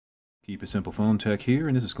Keep it simple, phone tech here,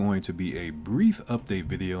 and this is going to be a brief update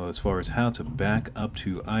video as far as how to back up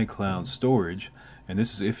to iCloud storage, and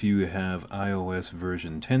this is if you have iOS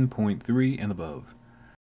version 10.3 and above.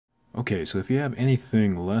 Okay, so if you have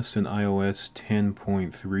anything less than iOS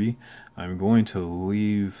 10.3, I'm going to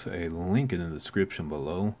leave a link in the description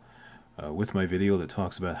below with my video that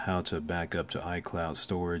talks about how to back up to iCloud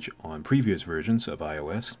storage on previous versions of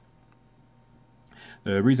iOS.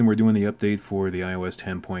 The reason we're doing the update for the iOS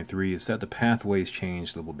 10.3 is that the pathways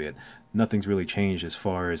changed a little bit. Nothing's really changed as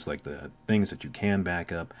far as like the things that you can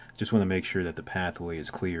back up. Just want to make sure that the pathway is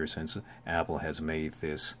clear since Apple has made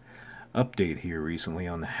this update here recently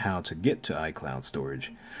on how to get to iCloud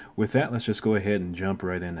storage. With that, let's just go ahead and jump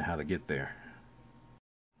right into how to get there.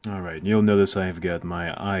 Alright, you'll notice I've got my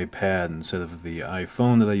iPad instead of the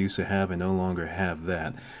iPhone that I used to have. I no longer have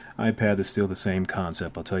that. iPad is still the same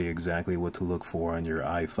concept. I'll tell you exactly what to look for on your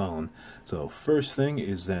iPhone. So first thing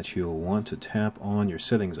is that you'll want to tap on your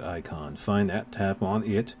settings icon. Find that, tap on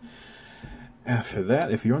it. After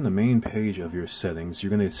that, if you're on the main page of your settings, you're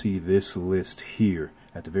going to see this list here.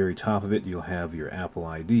 At the very top of it, you'll have your Apple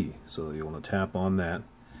ID. So you'll want to tap on that.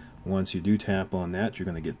 Once you do tap on that, you're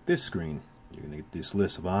going to get this screen. You're going to get this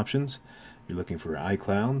list of options. You're looking for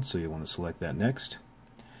iCloud, so you want to select that next.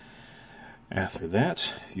 After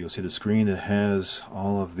that, you'll see the screen that has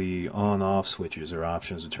all of the on-off switches or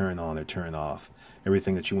options to turn on or turn off.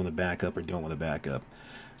 Everything that you want to back up or don't want to back up.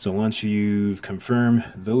 So once you've confirmed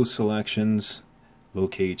those selections,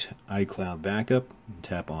 locate iCloud Backup, and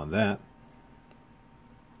tap on that.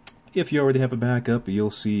 If you already have a backup,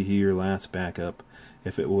 you'll see here last backup.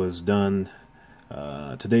 If it was done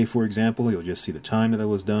today, for example, you'll just see the time that it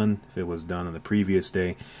was done. If it was done on the previous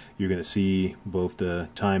day, you're going to see both the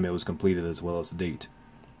time it was completed as well as the date.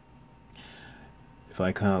 If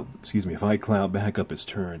iCloud Backup is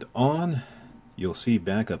turned on, you'll see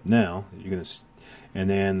Backup Now. And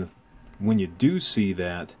then when you do see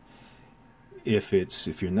that, if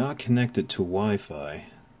you're not connected to Wi-Fi,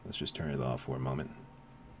 let's just turn it off for a moment.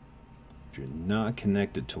 If you're not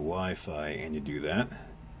connected to Wi-Fi and you do that,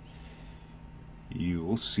 you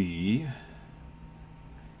will see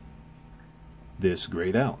this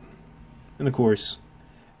grayed out. And of course,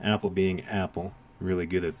 Apple being Apple, really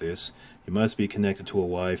good at this, you must be connected to a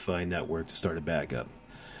Wi-Fi network to start a backup.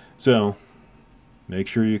 So make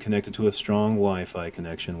sure you're connected to a strong Wi-Fi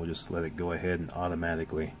connection. We'll just let it go ahead and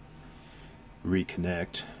automatically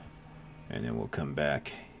reconnect, and then we'll come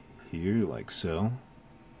back here like so.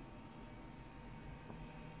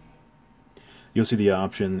 You'll see the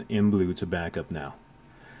option in blue to backup now.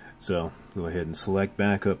 So go ahead and select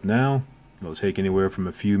backup now. It'll take anywhere from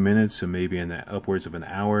a few minutes to maybe upwards of an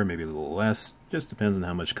hour, maybe a little less. Just depends on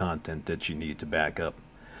how much content that you need to back up.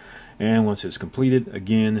 And once it's completed,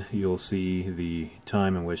 again, you'll see the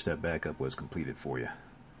time in which that backup was completed for you.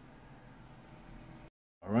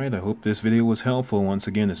 Alright, I hope this video was helpful. Once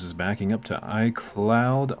again, this is backing up to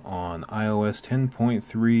iCloud on iOS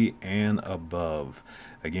 10.3 and above.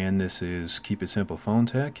 Again, this is Keep It Simple Phone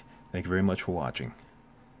Tech. Thank you very much for watching.